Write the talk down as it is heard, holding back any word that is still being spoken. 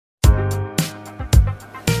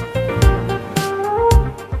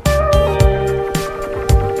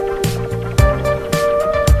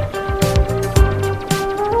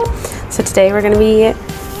today we're going to be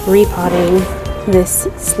repotting this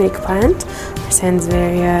snake plant,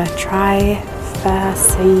 Sansevieria trifasciata.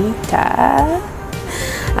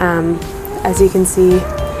 As you can see,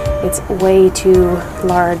 it's way too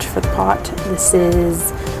large for the pot. This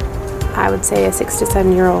is, I would say, a 6 to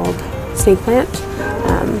 7 year old snake plant.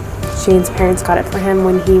 Shane's parents got it for him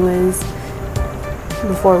when he was,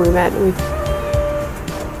 before we met,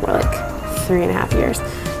 we're like 3.5 years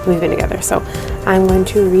we've been together. So I'm going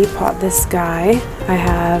to repot this guy. I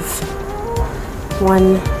have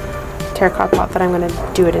one terracotta pot that I'm going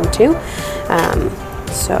to do it into.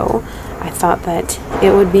 So I thought that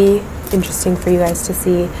it would be interesting for you guys to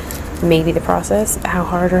see maybe the process, how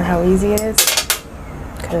hard or how easy it is,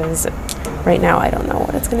 because right now I don't know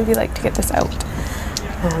what it's going to be like to get this out.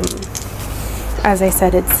 As I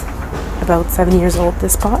said, it's about 7 years old,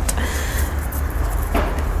 this pot.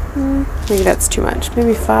 Maybe that's too much,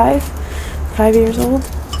 maybe 5 years old.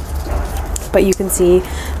 But you can see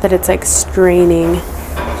that it's like straining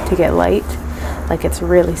to get light. Like it's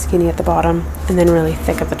really skinny at the bottom and then really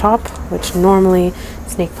thick at the top, which normally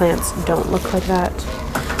snake plants don't look like that.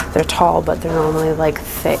 They're tall, but they're normally like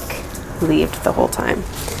thick leaved the whole time.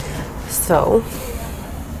 So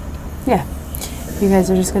yeah, you guys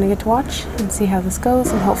are just gonna get to watch and see how this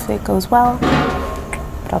goes, and hopefully it goes well,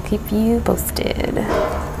 but I'll keep you posted.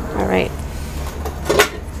 All right.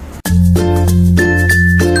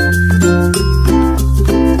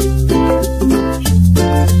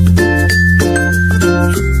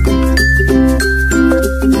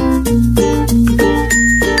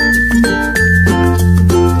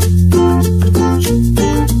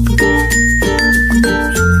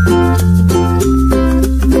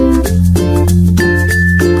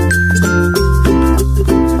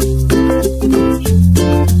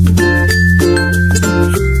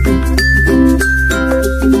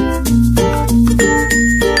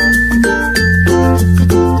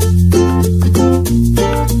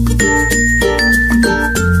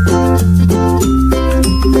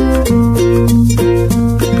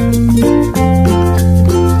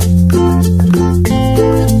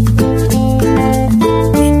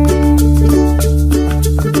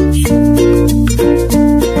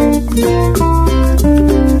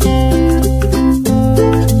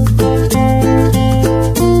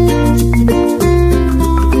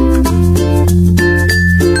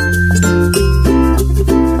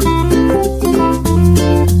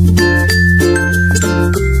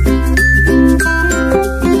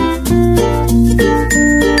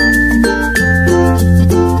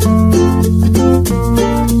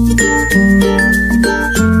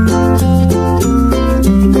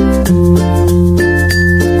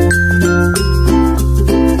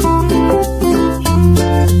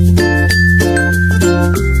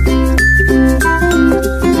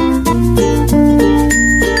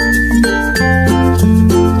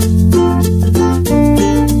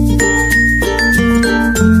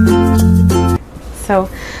 So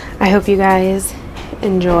I hope you guys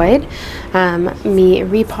enjoyed me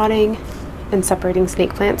repotting and separating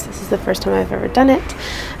snake plants. This is the first time I've ever done it.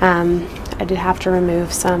 I did have to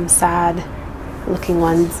remove some sad looking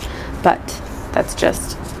ones, but that's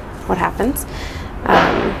just what happens.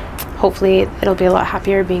 Hopefully it'll be a lot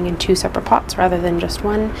happier being in 2 separate pots rather than just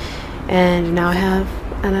one. And now I have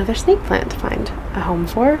another snake plant to find a home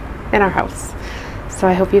for in our house. So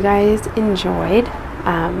I hope you guys enjoyed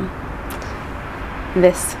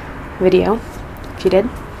this video. If you did,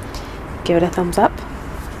 give it a thumbs up.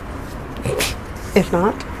 If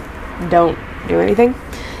not, don't do anything.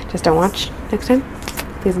 Just don't watch next time.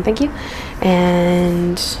 Please and thank you.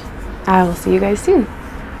 And I will see you guys soon.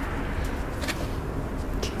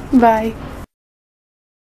 Bye.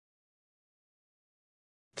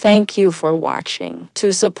 Thank you for watching.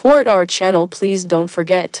 To support our channel, please don't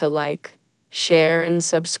forget to like, share, and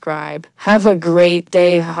subscribe. Have a great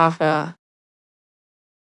day, haha.